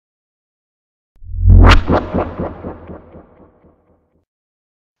Hello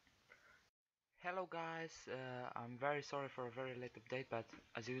guys, I'm very sorry for a very late update, but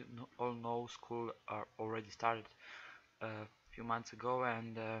as you all know, school are already started a few months ago,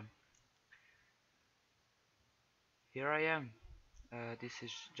 and here I am. This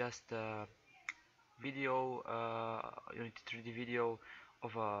is just a video, Unity3d video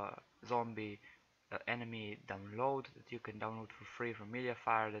of a zombie enemy download that you can download for free from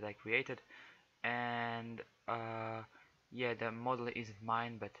Mediafire that I created, and yeah, the model isn't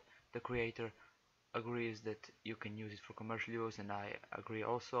mine, but the creator agrees that you can use it for commercial use, and I agree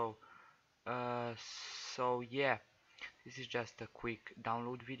also. uh, so yeah, this is just a quick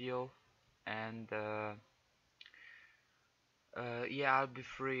download video, and yeah, I'll be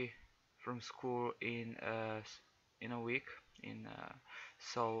free from school in a week, in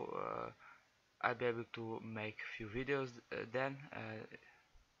so I'll be able to make a few videos then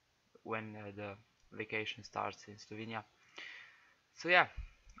when the vacation starts in Slovenia. So yeah,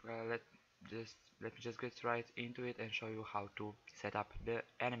 let just let me just get right into it and show you how to set up the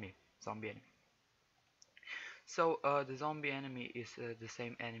zombie enemy. So the zombie enemy is the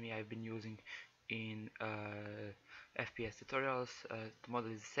same enemy I've been using in FPS tutorials. The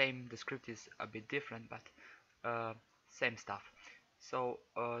model is the same, the script is a bit different, but same stuff. So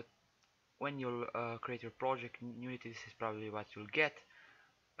when you'll create your project in Unity, this is probably what you'll get.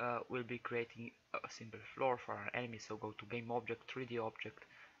 We'll be creating a simple floor for our enemy, so go to game object, 3D object,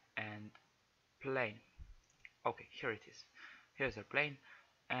 and plane. Okay, here it is. Here's our plane,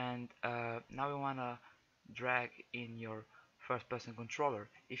 and now we wanna drag in your first-person controller.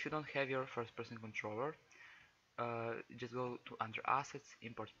 If you don't have your first-person controller, just go to under assets,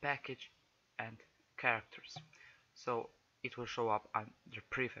 import package, and characters. So it will show up under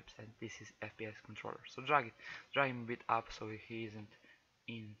prefabs, and this is FPS controller. So drag him a bit up so he isn't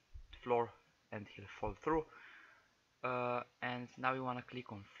in the floor and he'll fall through. And now you want to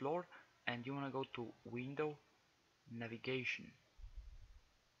click on floor, and you want to go to window, navigation,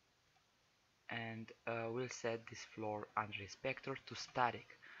 and we'll set this floor under inspector to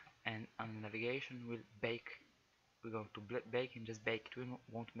static, and on navigation we're going to bake and just bake it. We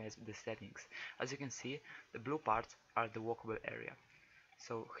won't mess with the settings. As you can see, the blue parts are the walkable area,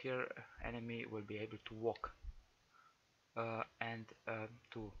 so here enemy will be able to walk, and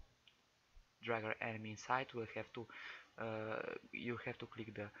to drag our enemy inside we'll have to you have to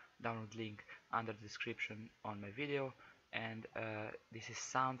click the download link under the description on my video, and this is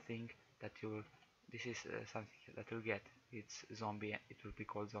something that you'll get. It's zombie. It will be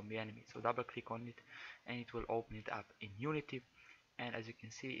called zombie enemy. So double click on it, and it will open it up in Unity. And as you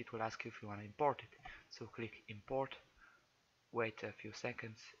can see, it will ask you if you want to import it. So click import. Wait a few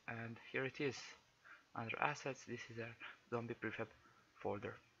seconds, and here it is. Under assets, this is our zombie prefab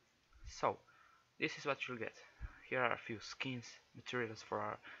folder. So this is what you'll get. Here are a few skins, materials for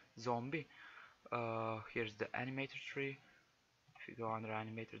our zombie. Here's the animator tree. If you go under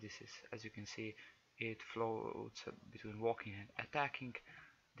animator, this is, as you can see, it floats between walking and attacking.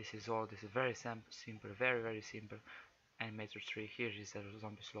 This is very simple, very simple animator tree. Here is our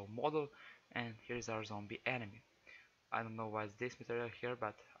zombie slow model, and here is our zombie enemy. I don't know why it's this material here,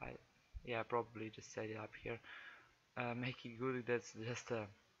 but I probably just set it up here. Make it good. That's just a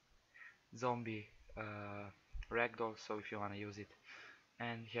zombie ragdoll, so if you want to use it.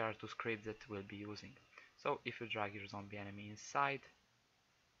 And here are two scripts that we'll be using. So if you drag your zombie enemy inside,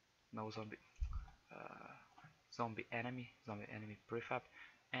 no zombie enemy prefab,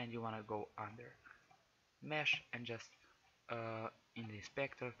 and you want to go under mesh and just in the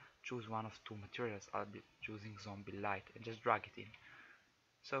inspector choose one of two materials. I'll be choosing zombie light and just drag it in.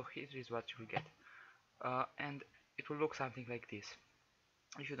 So here is what you will get, and it will look something like this.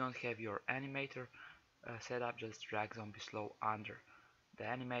 If you don't have your animator set up, just drag zombie slow under the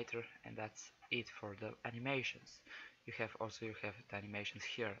animator, and that's it for the animations. You have the animations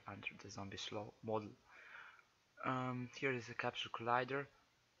here under the zombie slow model. Here is a capture collider,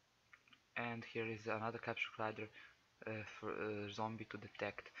 and here is another capture collider for zombie to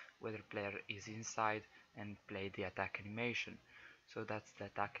detect whether player is inside and play the attack animation. So that's the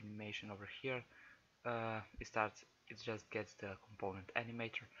attack animation over here. It just gets the component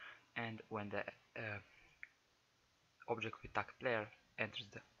animator, and when the object with attack player enters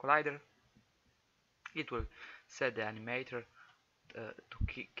the collider, it will set the animator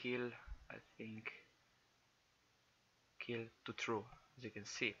to kill, I think, kill to true. As you can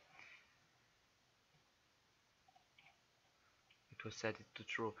see, it will set it to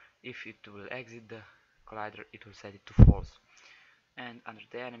true. If it will exit the collider, it will set it to false. And under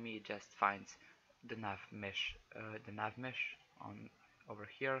the enemy, it just finds the nav mesh on over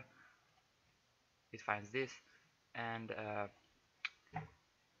here, it finds this, and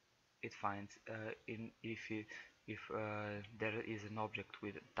it finds if there is an object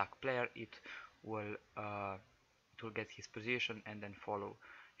with tag player, will uh, it will get his position and then follow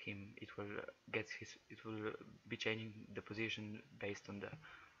him. It will be changing the position based on the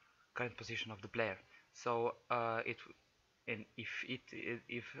current position of the player. So if its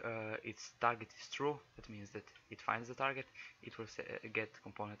target is true, that means that it finds the target. It will get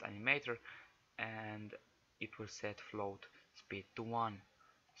component animator, and it will set float speed to 1.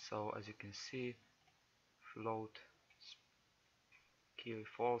 So as you can see, float key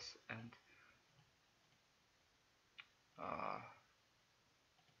false, and uh,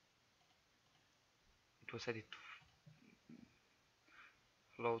 it will set it to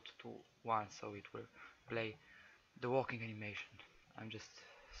float to 1, so it will play the walking animation. I'm just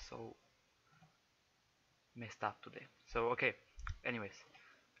so messed up today. So okay, anyways,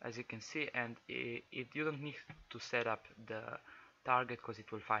 as you can see, and you don't need to set up the target because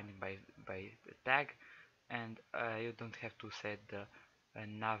it will find it by the tag, and you don't have to set the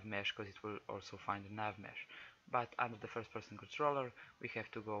nav mesh because it will also find the nav mesh. But under the first person controller, we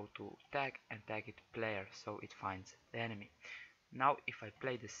have to go to tag and tag it player, so it finds the enemy. Now if I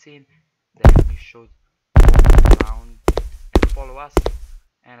play the scene, the enemy should walk around and follow us,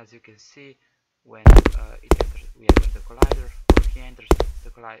 and as you can see, when we enter the collider, or he enters the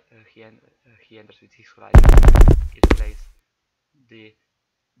he enters with his collider, it plays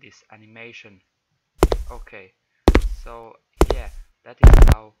this animation. Okay, so yeah, that is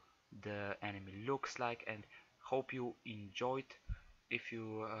how the enemy looks like, and hope you enjoyed. If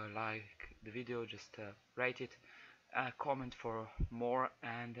you like the video, just rate it, comment for more,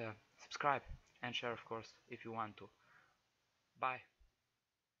 and subscribe and share, of course, if you want to. Bye.